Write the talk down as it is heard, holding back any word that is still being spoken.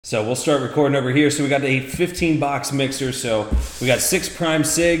So we'll start recording over here. So we got a 15-box mixer. So we got 6 prime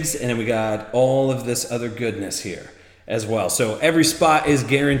cigs, and then we got all of this other goodness here as well. So every spot is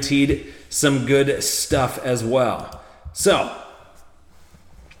guaranteed some good stuff as well. So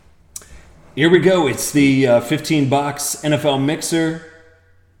here we go. It's the 15-box NFL mixer,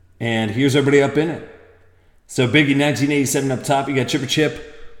 and here's everybody up in it. So Biggie 1987 up top. You got Chipper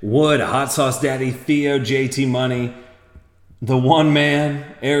Chip, Wood, Hot Sauce Daddy, Theo, JT Money, the one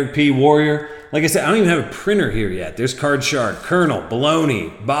man, Eric P. Warrior. Like I said, I don't even have a printer here yet. There's Card Shark, Colonel,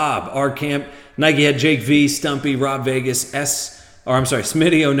 Baloney, Bob, R. Camp, Nike Head, Jake V, Stumpy, Rob Vegas,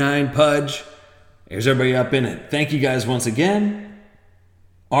 Smitty09, Pudge. Here's everybody up in it. Thank you guys once again.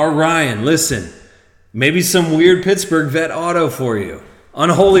 R. Ryan, listen, maybe some weird Pittsburgh vet auto for you.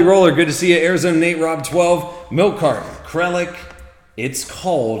 Unholy Roller, good to see you. Arizona Nate, Rob 12, Milk Carton, Krellick. It's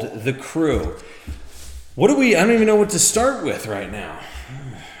called The Crew. I don't even know what to start with right now.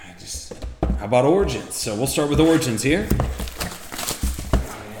 How about Origins? So we'll start with Origins here. Oh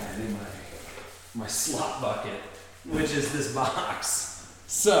yeah, I need my slot bucket, which is this box.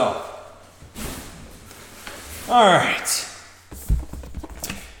 So, all right.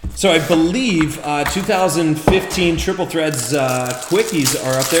 So I believe 2015 Triple Threads quickies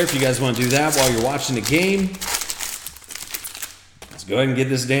are up there if you guys want to do that while you're watching the game. Let's go ahead and get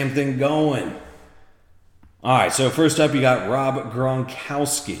this damn thing going. All right, so first up, you got Rob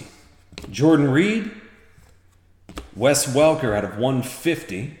Gronkowski, Jordan Reed, Wes Welker out of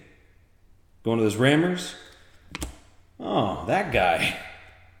 150. Going to those Rammers. Oh, that guy.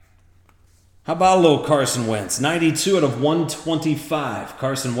 How about a little Carson Wentz? 92 out of 125.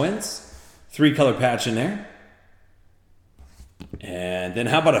 Carson Wentz, 3-color patch in there. And then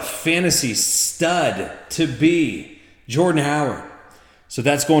how about a fantasy stud to be? Jordan Howard. So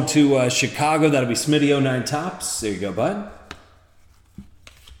that's going to Chicago. That'll be Smitty09 Tops. There you go, bud.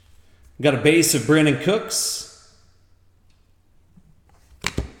 Got a base of Brandon Cooks.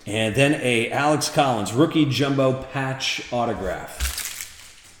 And then a Alex Collins rookie jumbo patch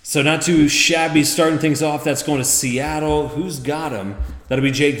autograph. So not too shabby starting things off. That's going to Seattle. Who's got him? That'll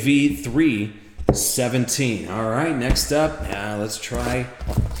be Jake V, 317. All right, next up, let's try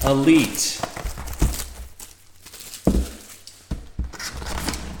Elite.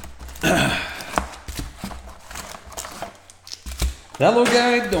 That little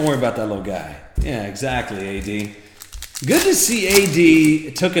guy? Don't worry about that little guy. Yeah, exactly, AD. Good to see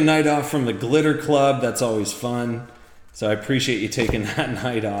AD took a night off from the Glitter Club. That's always fun. So I appreciate you taking that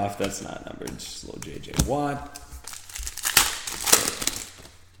night off. That's not numbered. Just a little JJ Watt.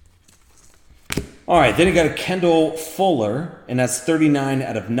 All right, then you got a Kendall Fuller, and that's 39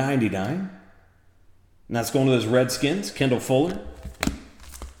 out of 99. And that's going to those Redskins, Kendall Fuller.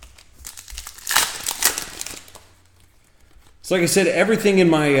 So like I said, everything in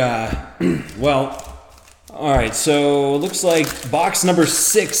my, all right, so it looks like box number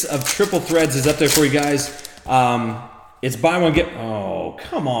 6 of Triple Threads is up there for you guys. It's buy one, get, oh,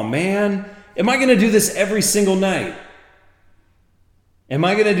 come on, man. Am I going to do this every single night? Am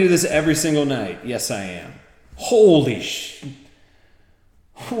I going to do this every single night? Yes, I am. Holy sh...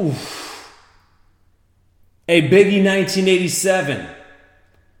 Whew. A Biggie 1987.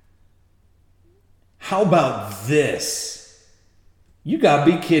 How about this? You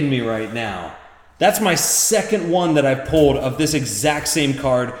gotta be kidding me right now. That's my second one that I've pulled of this exact same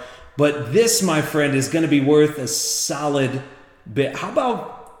card. But this, my friend, is going to be worth a solid bit. How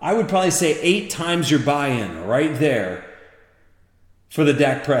about, I would probably say 8 times your buy-in right there for the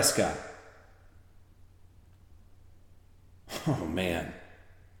Dak Prescott. Oh, man. What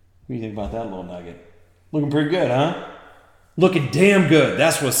do you think about that little nugget? Looking pretty good, huh? Looking damn good.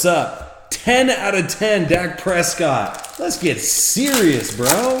 That's what's up. 10 out of 10, Dak Prescott. Let's get serious,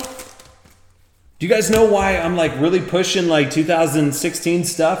 bro. Do you guys know why I'm like really pushing like 2016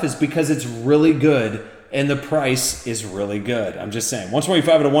 stuff? Is because it's really good and the price is really good. I'm just saying.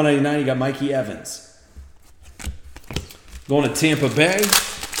 125 out of 199, you got Mikey Evans. Going to Tampa Bay.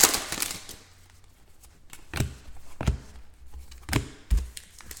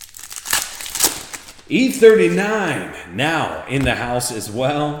 E39 now in the house as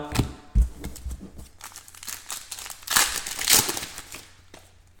well.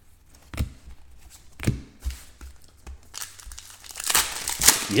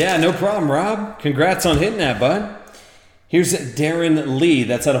 Yeah, no problem, Rob. Congrats on hitting that, bud. Here's Darren Lee.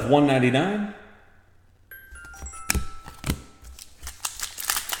 That's out of 199.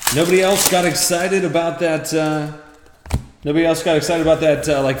 Nobody else got excited about that. Nobody else got excited about that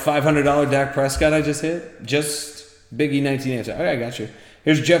like $500 Dak Prescott I just hit? Just Biggie 1987. Okay, I got you.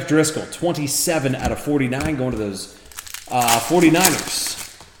 Here's Jeff Driscoll. 27 out of 49 going to those 49ers.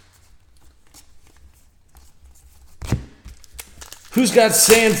 Who's got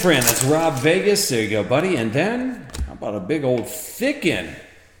San Fran? That's Rob Vegas. There you go, buddy. And then, how about a big old thickin'?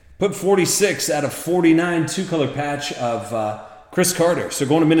 Put 46 out of 49, two-color patch of Chris Carter. So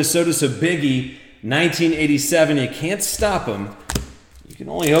going to Minnesota, so Biggie, 1987. You can't stop him. You can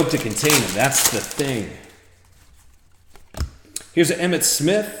only hope to contain him. That's the thing. Here's an Emmitt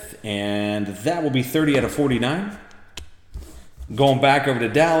Smith, and that will be 30 out of 49. Going back over to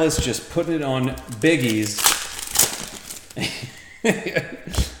Dallas, just putting it on Biggie's.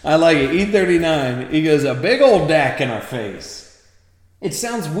 I like it. E39. He goes, a big old Dak in our face. It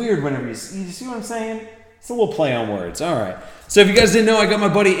sounds weird whenever you see what I'm saying? It's a little play on words. All right. So if you guys didn't know, I got my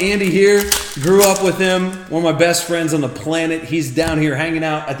buddy Andy here. Grew up with him. One of my best friends on the planet. He's down here hanging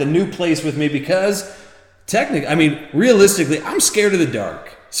out at the new place with me because realistically, I'm scared of the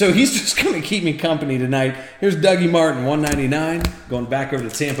dark. So he's just going to keep me company tonight. Here's Dougie Martin, 199. Going back over to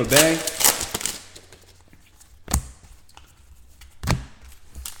Tampa Bay.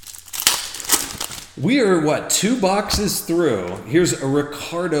 We are, 2 boxes through. Here's a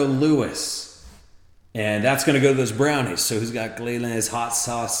Ricardo Lewis. And that's going to go to those brownies. So who's got Glayland's hot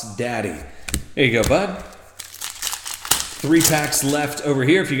sauce daddy? There you go, bud. 3 packs left over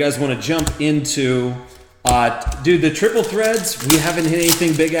here. If you guys want to jump into... dude, the triple threads, we haven't hit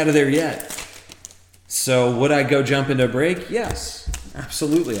anything big out of there yet. So would I go jump into a break? Yes.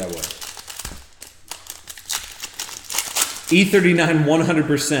 Absolutely I would. E39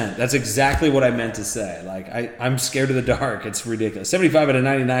 100%. That's exactly what I meant to say. Like, I'm scared of the dark. It's ridiculous. 75 out of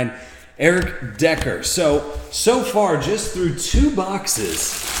 99. Eric Decker. So far, just through 2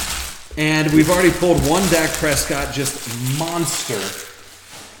 boxes, and we've already pulled 1 Dak Prescott, just monster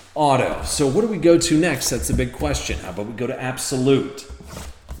auto. So what do we go to next? That's the big question. How about we go to Absolute?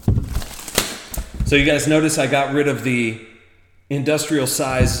 So you guys notice I got rid of the industrial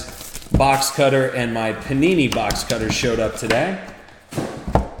size box cutter, and my Panini box cutter showed up today.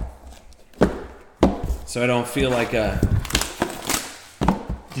 So I don't feel like a...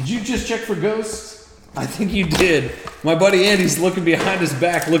 Did you just check for ghosts? I think you did. My buddy Andy's looking behind his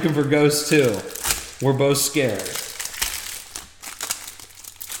back looking for ghosts too. We're both scared.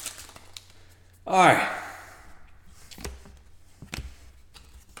 All right.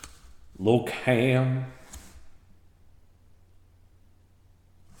 Lil Cam.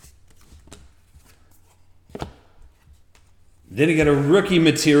 Then you got a rookie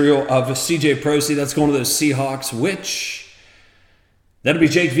material of CJ Prosey. That's going to those Seahawks, which... That'll be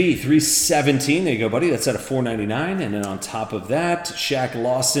Jake V, 317. There you go, buddy. That's out of 499. And then on top of that, Shaq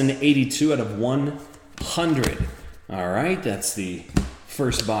Lawson, 82 out of 100. All right, that's the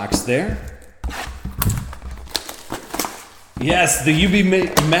first box there. Yes, the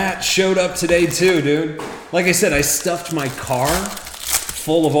UB Matt showed up today too, dude. Like I said, I stuffed my car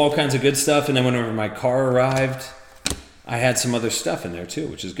full of all kinds of good stuff, and then whenever my car arrived, I had some other stuff in there too,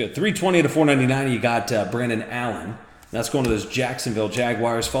 which is good. 320 to 499, you got Brandon Allen. That's going to those Jacksonville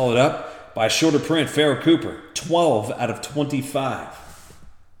Jaguars, followed up by a shorter print, Farrah Cooper, 12 out of 25.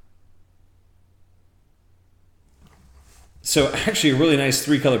 So actually a really nice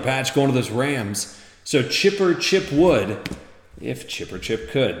 3-color patch going to those Rams. So Chipper Chip Wood, if Chipper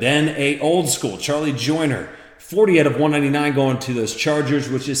Chip could. Then a old school, Charlie Joyner, 40 out of 199 going to those Chargers,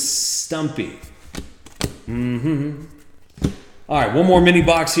 which is Stumpy. All right, one more mini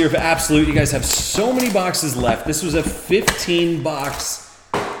box here of Absolute. You guys have so many boxes left. This was a 15-box,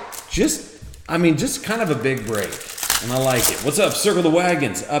 just kind of a big break, and I like it. What's up? Circle the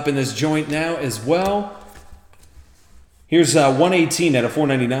Wagons up in this joint now as well. Here's 118 out of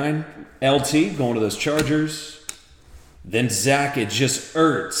 499. LT going to those Chargers. Then Zach, it just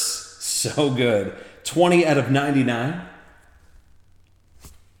hurts. So good. 20 out of 99.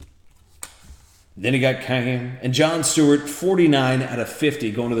 Then he got Cam and John Stewart, 49 out of 50,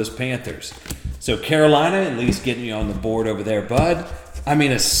 going to those Panthers. So Carolina, at least getting you on the board over there, bud. I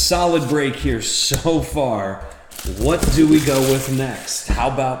mean, a solid break here so far. What do we go with next? How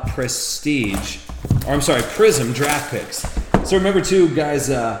about Prism draft picks. So remember too,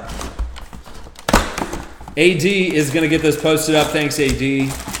 guys, AD is going to get those posted up. Thanks, AD.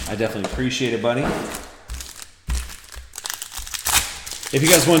 I definitely appreciate it, buddy. If you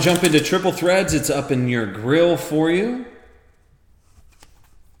guys want to jump into triple threads, it's up in your grill for you.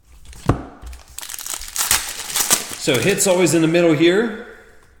 So hits always in the middle here.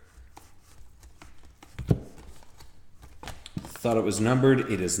 Thought it was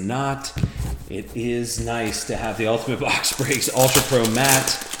numbered. It is not. It is nice to have the Ultimate Box Breaks Ultra Pro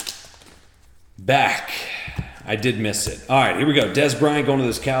Matte back. I did miss it. All right, here we go. Des Bryant going to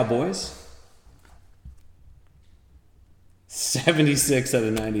those Cowboys. 76 out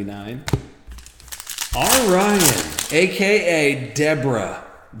of 99. R. Ryan, a.k.a. Deborah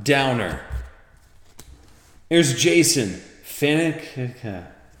Downer. Here's Jason Finnick.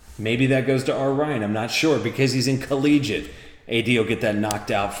 Maybe that goes to R. Ryan. I'm not sure because he's in collegiate. AD will get that knocked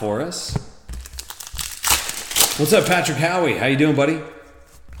out for us. What's up, Patrick Howie? How you doing, buddy?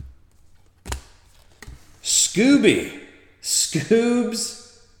 Scooby.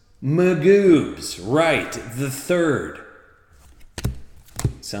 Scoobs Magoobs. Right, the third.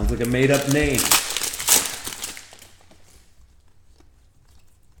 Sounds like a made-up name.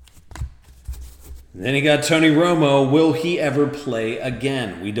 Then he got Tony Romo. Will he ever play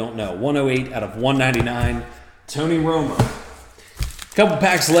again? We don't know. 108 out of 199. Tony Romo. Couple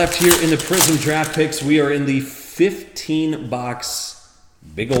packs left here in the Prism Draft Picks. We are in the 15-box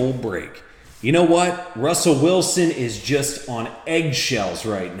big old break. You know what? Russell Wilson is just on eggshells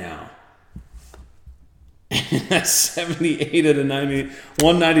right now. 78 out of 90,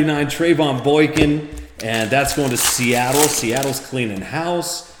 199. Trayvon Boykin. And that's going to Seattle. Seattle's cleaning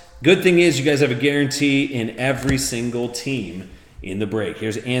house. Good thing is you guys have a guarantee in every single team in the break.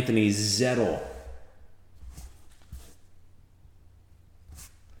 Here's Anthony Zettel.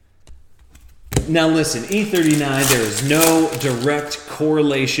 Now listen, E39, there is no direct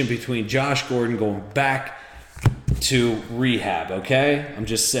correlation between Josh Gordon going back to rehab, okay? I'm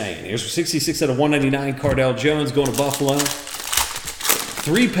just saying. Here's 66 out of 199, Cardell Jones going to Buffalo.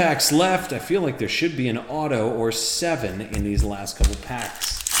 3 packs left. I feel like there should be an auto or 7 in these last couple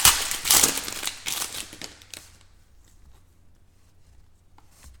packs.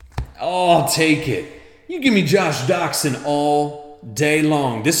 Oh, I'll take it. You give me Josh Doxson all day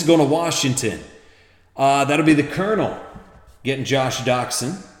long. This is going to Washington. That'll be the Colonel getting Josh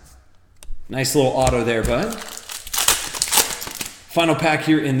Doxson. Nice little auto there, bud. Final pack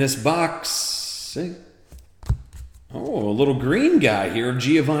here in this box. Oh, a little green guy here of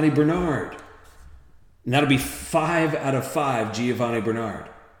Giovanni Bernard. And that'll be 5 out of 5 Giovanni Bernard.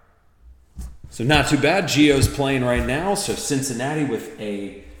 So not too bad. Gio's playing right now. So Cincinnati with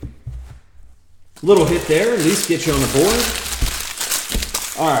a little hit there. At least get you on the board.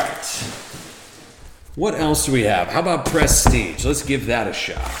 All right. What else do we have? How about Prestige? Let's give that a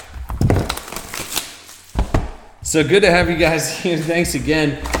shot. So good to have you guys here. Thanks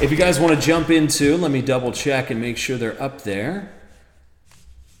again. If you guys want to jump into, let me double check and make sure they're up there.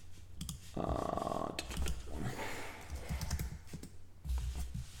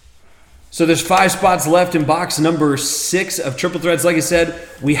 So there's 5 spots left in box number 6 of Triple Threads. Like I said,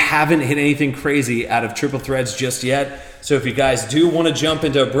 we haven't hit anything crazy out of Triple Threads just yet. So if you guys do want to jump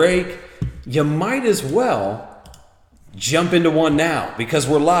into a break, you might as well jump into one now because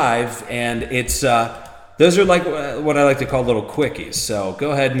we're live and it's those are like what I like to call little quickies. So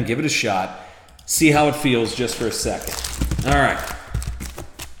go ahead and give it a shot. See how it feels just for a second. All right.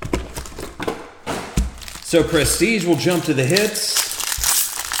 So Prestige will jump to the hits.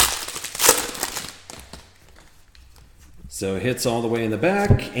 So hits all the way in the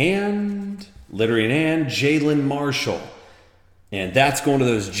back, and Littering and Jalen Marshall. And that's going to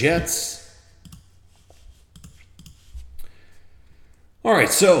those Jets. All right,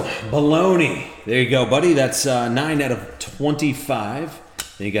 so Baloney. There you go, buddy. That's 9 out of 25.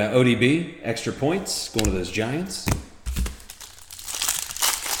 Then you got ODB, extra points, going to those Giants.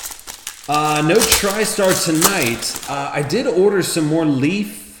 No TriStar tonight. I did order some more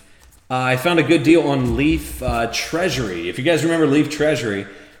Leaf. I found a good deal on Leaf Treasury. If you guys remember Leaf Treasury,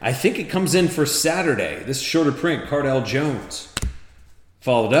 I think it comes in for Saturday. This is shorter print, Cardell Jones.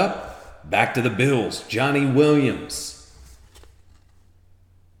 Followed up, back to the Bills, Johnny Williams.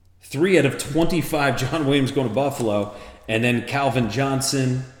 3 out of 25, John Williams going to Buffalo. And then Calvin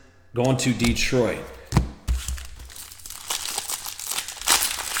Johnson going to Detroit.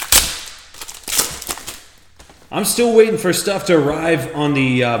 I'm still waiting for stuff to arrive on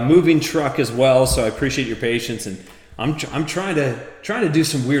the moving truck as well, so I appreciate your patience, and I'm trying to do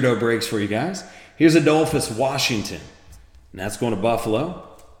some weirdo breaks for you guys. Here's Adolphus Washington, and that's going to Buffalo.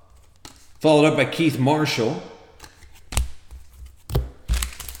 Followed up by Keith Marshall.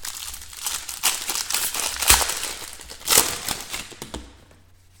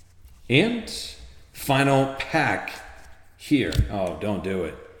 And final pack here. Oh, don't do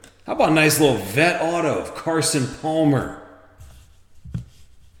it. How about a nice little vet auto of Carson Palmer?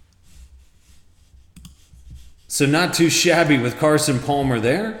 So not too shabby with Carson Palmer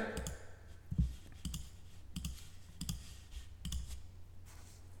there.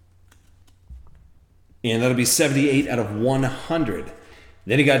 And that'll be 78 out of 100.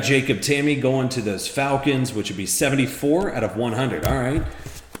 Then you got Jacob Tammy going to those Falcons, which would be 74 out of 100. All right.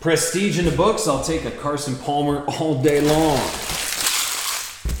 Prestige in the books. I'll take a Carson Palmer all day long.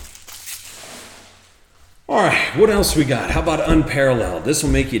 All right, what else we got? How about Unparalleled? This will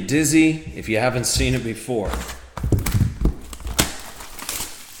make you dizzy if you haven't seen it before.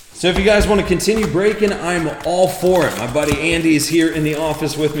 So if you guys want to continue breaking, I'm all for it. My buddy Andy is here in the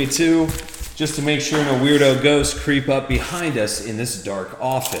office with me too, just to make sure no weirdo ghosts creep up behind us in this dark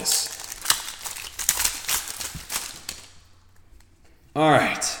office. All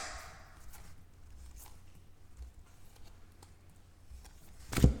right.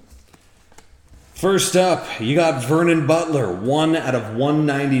 First up, you got Vernon Butler, 1 out of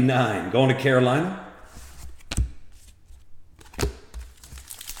 199. Going to Carolina.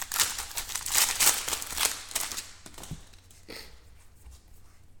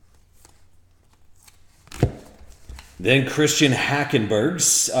 Then Christian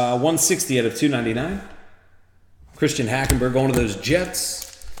Hackenberg's 160 out of 299. Christian Hackenberg going to those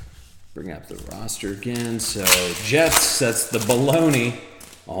Jets. Bring up the roster again. So Jets, that's the baloney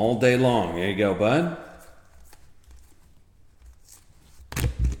all day long. There you go, bud.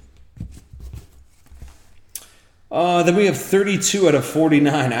 Then we have 32 out of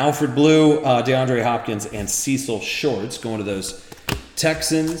 49. Alfred Blue, DeAndre Hopkins, and Cecil Shorts going to those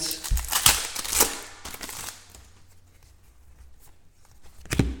Texans.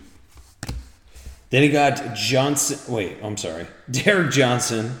 Then he got Johnson. Wait, I'm sorry. Derek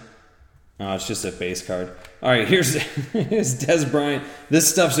Johnson. Oh, it's just a base card. All right, here's Dez Bryant. This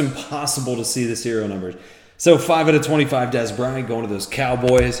stuff's impossible to see the serial numbers. So 5 out of 25, Dez Bryant going to those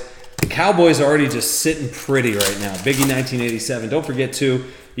Cowboys. The Cowboys are already just sitting pretty right now. Biggie 1987. Don't forget, too,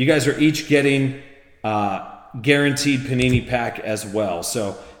 you guys are each getting guaranteed Panini pack as well.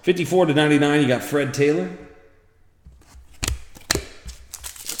 So 54 to 99, you got Fred Taylor.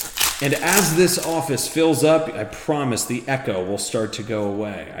 And as this office fills up, I promise the echo will start to go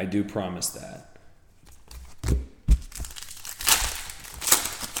away. I do promise that. So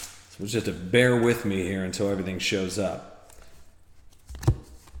we'll just have to bear with me here until everything shows up.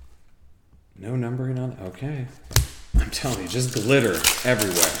 No numbering on? Okay. I'm telling you, just glitter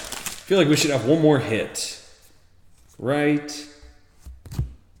everywhere. I feel like we should have one more hit. Right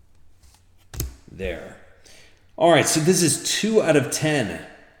there. All right, so this is 2 out of 10.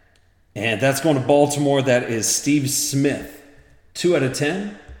 And that's going to Baltimore. That is Steve Smith. 2 out of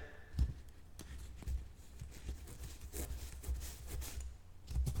 10.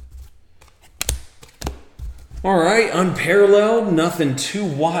 All right, Unparalleled. Nothing too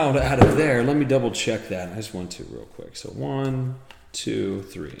wild out of there. Let me double check that. I just want to real quick. So 1, 2,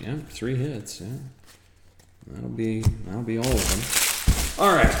 3. Yeah, 3 hits. Yeah, that'll be all of them.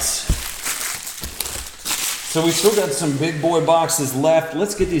 All right. So we still got some big boy boxes left.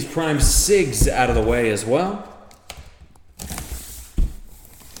 Let's get these Prime Sigs out of the way as well.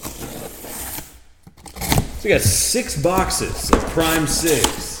 So we got 6 boxes of Prime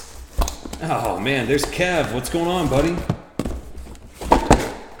Sigs. Oh man, there's Kev. What's going on, buddy?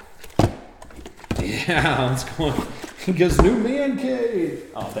 Yeah, what's going on? He goes, new man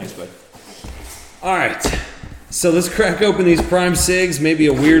cave. Oh, thanks, bud. All right. So let's crack open these Prime Sigs. Maybe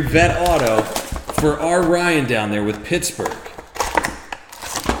a weird vet auto for R. Ryan down there with Pittsburgh.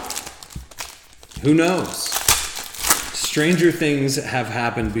 Who knows? Stranger things have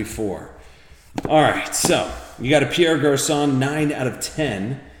happened before. All right, so you got a Pierre Garçon, 9 out of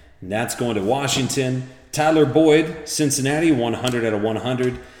 10. And that's going to Washington. Tyler Boyd, Cincinnati, 100 out of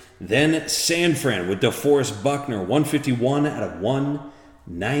 100. Then San Fran with DeForest Buckner, 151 out of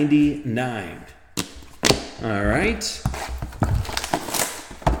 199. All right.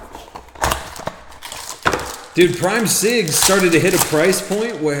 Dude, Prime Sigs started to hit a price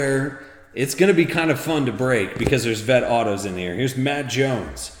point where it's going to be kind of fun to break because there's vet autos in here. Here's Matt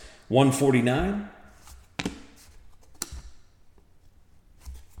Jones, 149.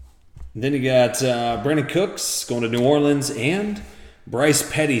 Then you got Brandon Cooks going to New Orleans and Bryce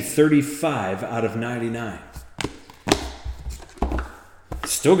Petty, 35 out of 99.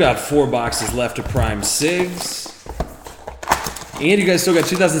 Still got 4 boxes left of Prime Sigs. And you guys still got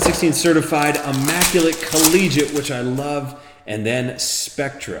 2016 Certified Immaculate Collegiate, which I love. And then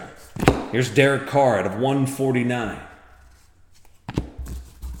Spectra. Here's Derek Carr out of 149.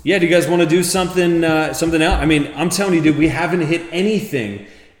 Yeah, do you guys want to do something else? I mean, I'm telling you, dude, we haven't hit anything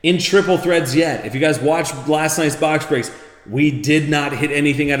in triple threads yet. If you guys watched last night's box breaks, we did not hit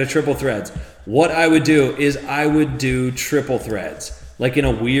anything out of triple threads. What I would do is I would do triple threads. Like in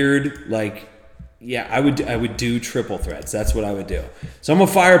a weird, like... Yeah, I would do triple threads. That's what I would do. So I'm going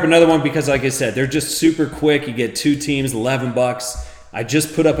to fire up another one because, like I said, they're just super quick. You get 2 teams, $11. I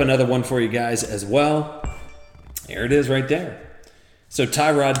just put up another one for you guys as well. There it is right there. So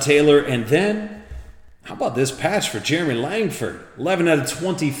Tyrod Taylor, and then how about this patch for Jeremy Langford? 11 out of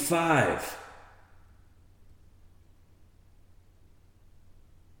 25.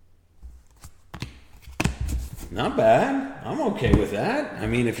 Not bad. I'm okay with that. I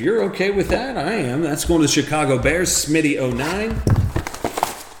mean, if you're okay with that, I am. That's going to the Chicago Bears, Smitty09.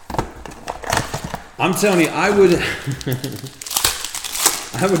 I'm telling you, I would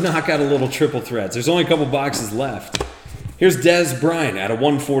I would knock out a little triple threats. There's only a couple boxes left. Here's Dez Bryant out of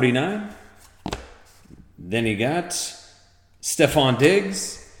 149. Then you got Stephon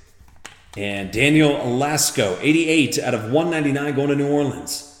Diggs and Daniel Alasco, 88 out of 199 going to New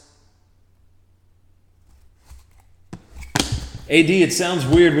Orleans. AD, it sounds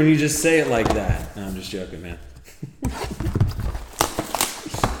weird when you just say it like that. No, I'm just joking, man.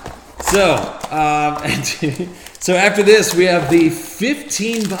 So after this, we have the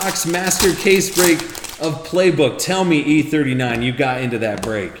 15-box master case break of Playbook. Tell me, E39, you got into that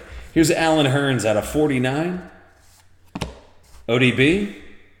break. Here's Allen Hurns out of 49. ODB.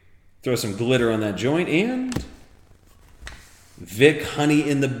 Throw some glitter on that joint. And Vic Honey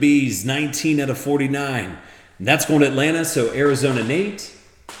in the Bees, 19 out of 49. And that's going to Atlanta, so Arizona Nate.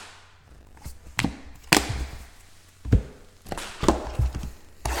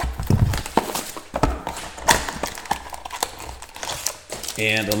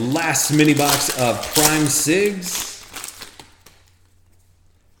 And the last mini box of Prime Sigs.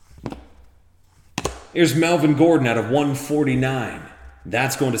 Here's Melvin Gordon out of 149.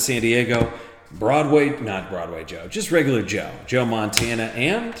 That's going to San Diego. Not Broadway Joe, just regular Joe. Joe Montana.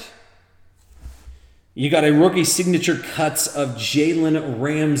 And you got a rookie signature cuts of Jalen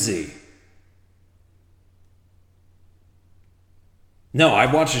Ramsey. No,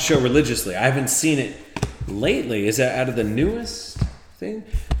 I watched the show religiously. I haven't seen it lately. Is that out of the newest thing?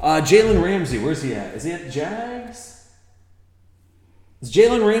 Jalen Ramsey, where's he at? Is he at Jags? Is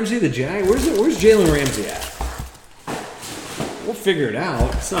Jalen Ramsey the Jag? Where's Jalen Ramsey at? We'll figure it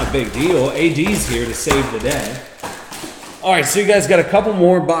out. It's not a big deal. AD's here to save the day. All right, so you guys got a couple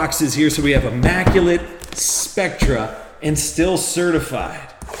more boxes here. So we have Immaculate, Spectra, and still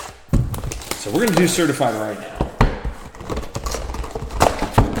Certified. So we're going to do Certified right now.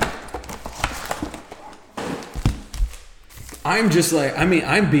 I'm just like,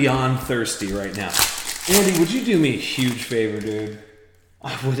 I'm beyond thirsty right now. Andy, would you do me a huge favor, dude?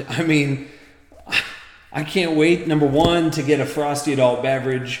 I can't wait, number one, to get a Frosty Adult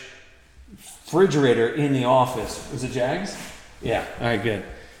Beverage refrigerator in the office. Was it Jags? Yeah, all right, good.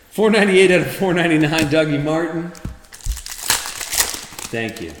 $4.98 out of $4.99, Dougie Martin.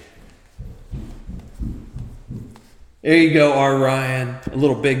 Thank you. There you go, R. Ryan. A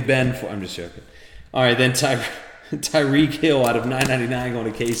little Big Ben. I'm just joking. All right, then Tyreek Hill out of $9.99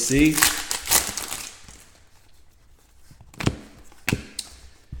 going to KC.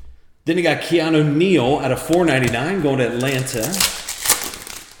 Then you got Keanu Neal out of $4.99 going to Atlanta.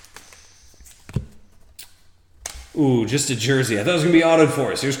 Ooh, just a jersey. I thought it was going to be autoed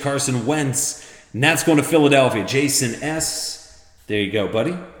for us. Here's Carson Wentz. And that's going to Philadelphia. Jason S. There you go,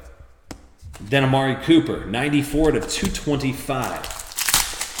 buddy. Then Amari Cooper, 94 out of 225.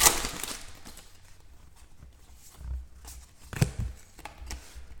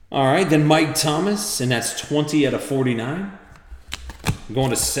 All right, then Mike Thomas, and that's 20 out of 49.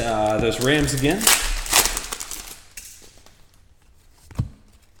 Going to those Rams again.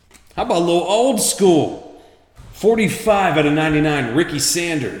 How about a little old school? 45 out of 99, Ricky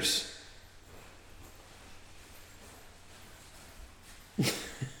Sanders.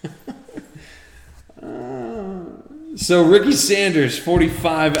 So Ricky Sanders,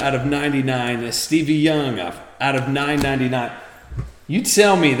 45 out of 99. Stevie Young out of 9.99. You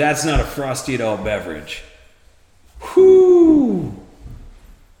tell me that's not a Frosty Adult Beverage. Whoo!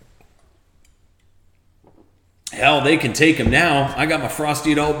 Hell, they can take him now. I got my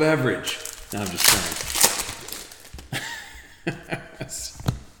Frosty Adult Beverage. No, I'm just saying.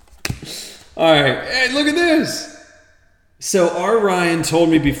 All right. Hey, look at this. So R. Ryan told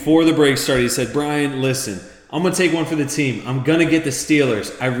me before the break started, he said, Brian, listen, I'm going to take one for the team. I'm going to get the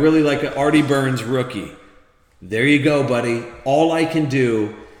Steelers. I really like an Artie Burns rookie. There you go, buddy. All I can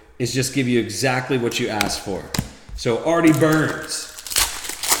do is just give you exactly what you asked for. So Artie Burns.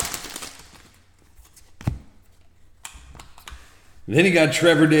 Then you got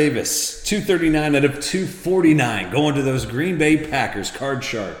Trevor Davis, 239 out of 249, going to those Green Bay Packers. Card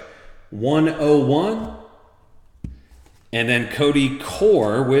Shark, 101. And then Cody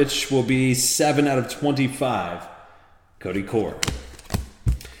Core, which will be 7 out of 25. Cody Core.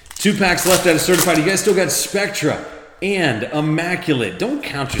 2 packs left out of Certified. You guys still got Spectra and Immaculate. Don't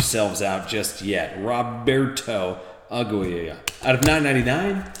count yourselves out just yet. Roberto Aguilera out of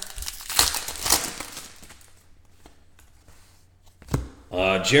 $9.99.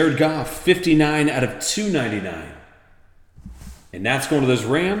 Jared Goff, 59 out of $2.99. And that's going to those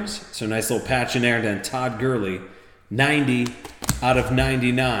Rams. So nice little patch in there. And then Todd Gurley, 90 out of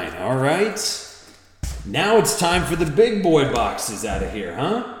 99. All right. Now it's time for the big boy boxes out of here,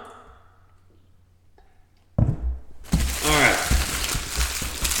 huh? All right.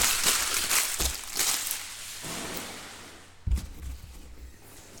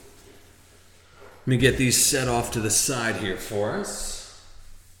 Let me get these set off to the side here for us.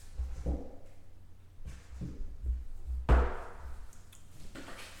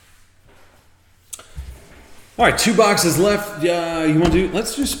 All right, 2 boxes left. You want to do?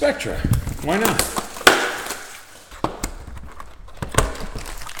 Let's do Spectra. Why not?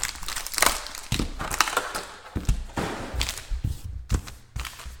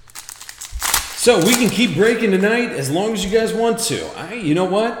 So we can keep breaking tonight as long as you guys want to. You know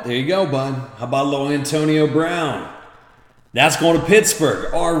what? There you go, bud. How about a little Antonio Brown? That's going to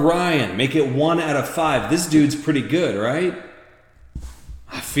Pittsburgh. R. Ryan. Make it 1 out of 5. This dude's pretty good, right?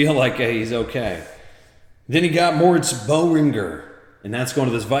 I feel like he's okay. Then you got Moritz Boehringer, and that's going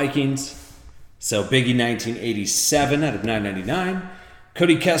to those Vikings. So Biggie 1987 out of 999.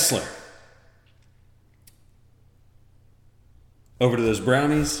 Cody Kessler. Over to those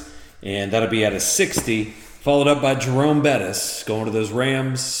Brownies, and that'll be out of 60. Followed up by Jerome Bettis, going to those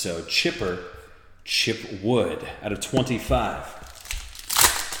Rams. So Chip Wood out of 25.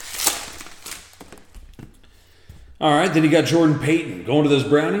 All right, then you got Jordan Payton going to those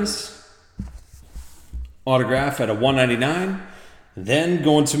Brownies. Autograph at a 199. Then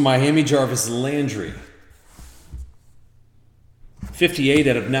going to Miami, Jarvis Landry. 58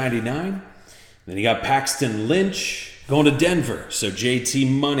 out of 99. Then you got Paxton Lynch going to Denver. So JT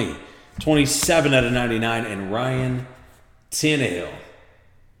Money, 27 out of 99. And Ryan Tannehill.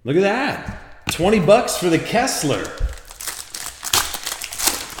 Look at that. $20 for the Kessler.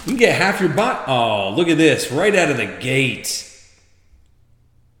 You can get half your bot. Oh, look at this. Right out of the gate.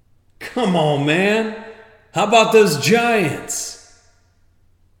 Come on, man. How about those Giants?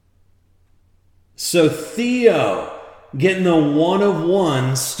 So Theo getting the 1 of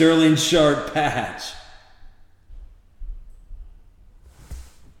 1 Sterling Sharp patch.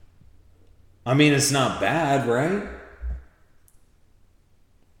 I mean, it's not bad, right?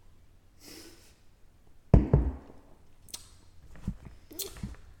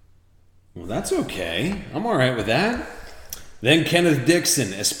 Well, that's okay. I'm all right with that. Then Kenneth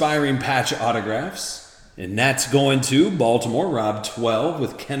Dixon, aspiring patch autographs. And that's going to Baltimore, Rob 12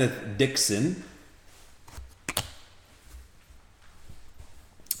 with Kenneth Dixon.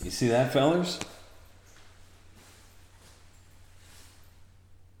 You see that, fellas?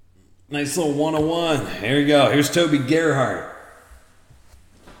 Nice little 101. Here you go. Here's Toby Gerhart.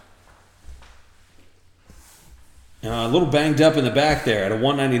 A little banged up in the back there at a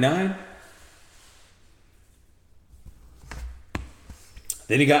 199.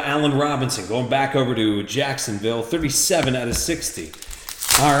 Then you got Allen Robinson going back over to Jacksonville, 37 out of 60.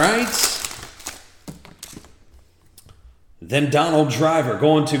 All right. Then Donald Driver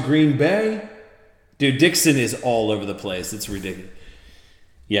going to Green Bay. Dude, Dixon is all over the place. It's ridiculous.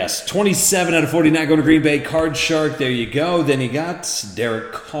 Yes, 27 out of 49 going to Green Bay. Card Shark, there you go. Then you got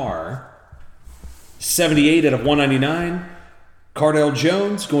Derek Carr, 78 out of 199. Cardell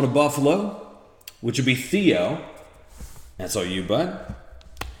Jones going to Buffalo, which would be Theo. That's all you, bud.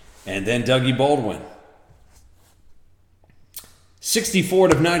 And then Dougie Baldwin. 64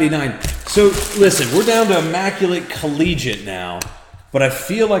 out of 99. So, listen, we're down to Immaculate Collegiate now. But I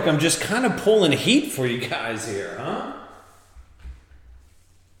feel like I'm just kind of pulling heat for you guys here, huh?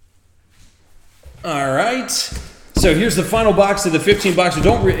 All right. So here's the final box of the 15 boxer.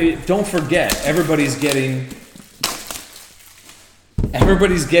 Don't forget, everybody's getting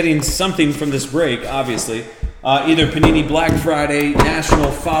something from this break, obviously. Either Panini Black Friday,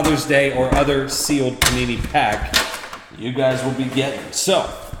 National Father's Day, or other sealed Panini pack you guys will be getting. So,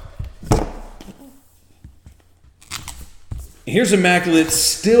 here's Immaculate,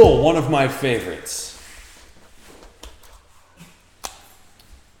 still one of my favorites.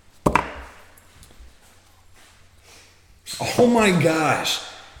 Oh my gosh.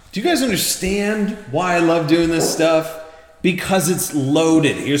 Do you guys understand why I love doing this stuff? Because it's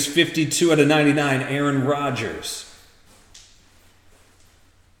loaded. Here's 52 out of 99, Aaron Rodgers.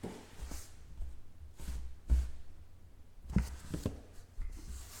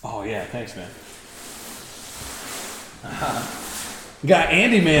 Oh, yeah, thanks, man. Got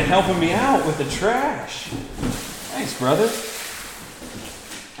Andy, man, helping me out with the trash. Thanks, brother.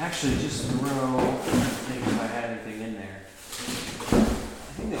 Actually, just throw, I think if I had anything in there. I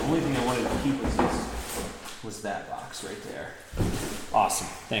think the only thing I wanted to keep was that box right there. Awesome.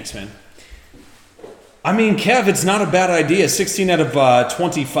 Thanks, man. I mean, Kev, it's not a bad idea. 16 out of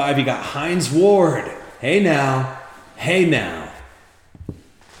 25. You got Hines Ward. Hey now. Hey now.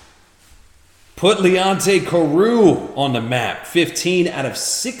 Put Leonte Carew on the map. 15 out of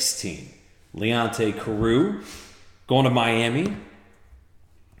 16. Leonte Carew going to Miami.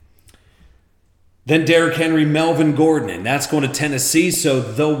 Then Derrick Henry, Melvin Gordon, and that's going to Tennessee. So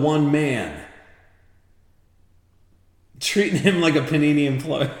the one man. Treating him like a Panini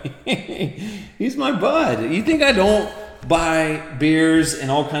employee. He's my bud. You think I don't buy beers and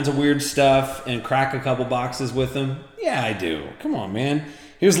all kinds of weird stuff and crack a couple boxes with him? Yeah, I do. Come on, man.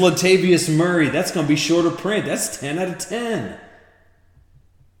 Here's Latavius Murray. That's going to be shorter print. That's 10 out of 10.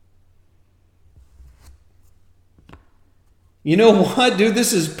 You know what, dude?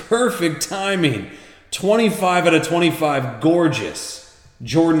 This is perfect timing. 25 out of 25. Gorgeous.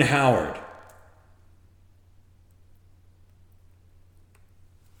 Jordan Howard.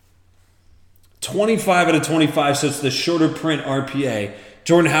 $25 out of 25, so it's the shorter print RPA.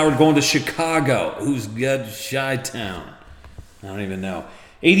 Jordan Howard going to Chicago. Who's good? Chi-Town. I don't even know.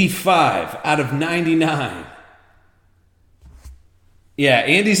 85 out of 99. Yeah,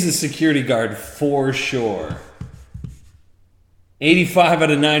 Andy's the security guard for sure. 85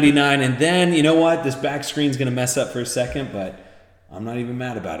 out of 99. And then, you know what? This back screen's going to mess up for a second, but I'm not even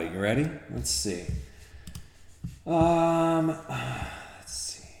mad about it. You ready? Let's see. Let's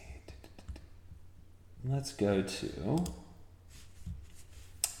see. Let's go to...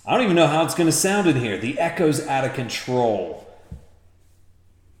 I don't even know how it's going to sound in here. The echo's out of control.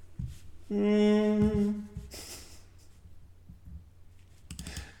 I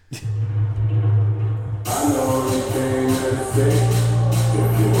know everything that say.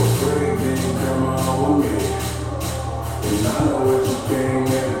 If you're afraid, then come on with me. And I know everything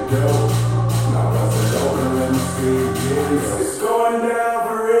that go. Now I said, open, let me see it. It's going down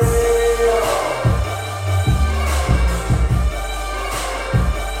for real.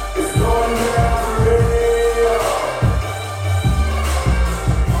 It's going down for real.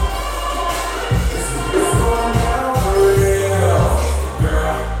 It's going down for real.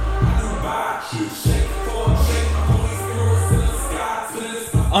 Girl, I knew about you.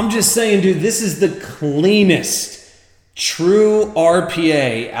 I'm just saying, dude, this is the cleanest true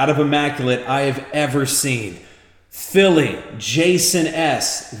RPA out of Immaculate I have ever seen. Philly, Jason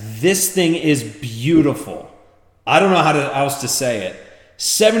S. This thing is beautiful. I don't know how else to say it.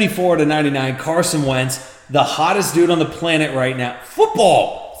 74 to 99, Carson Wentz, the hottest dude on the planet right now.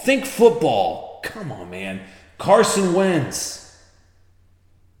 Football. Think football. Come on, man. Carson Wentz.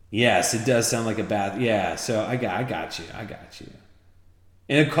 Yes, it does sound like a bad... Yeah, so I got you.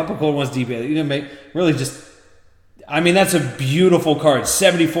 And a couple cold ones deep. You know, make really just... I mean, that's a beautiful card.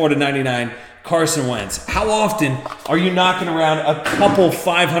 74 to 99, Carson Wentz. How often are you knocking around a couple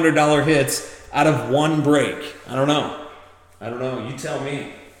 $500 hits out of one break? I don't know. You tell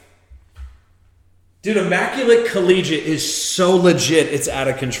me. Dude, Immaculate Collegiate is so legit, it's out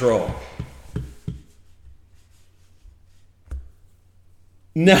of control.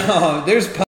 No, there's...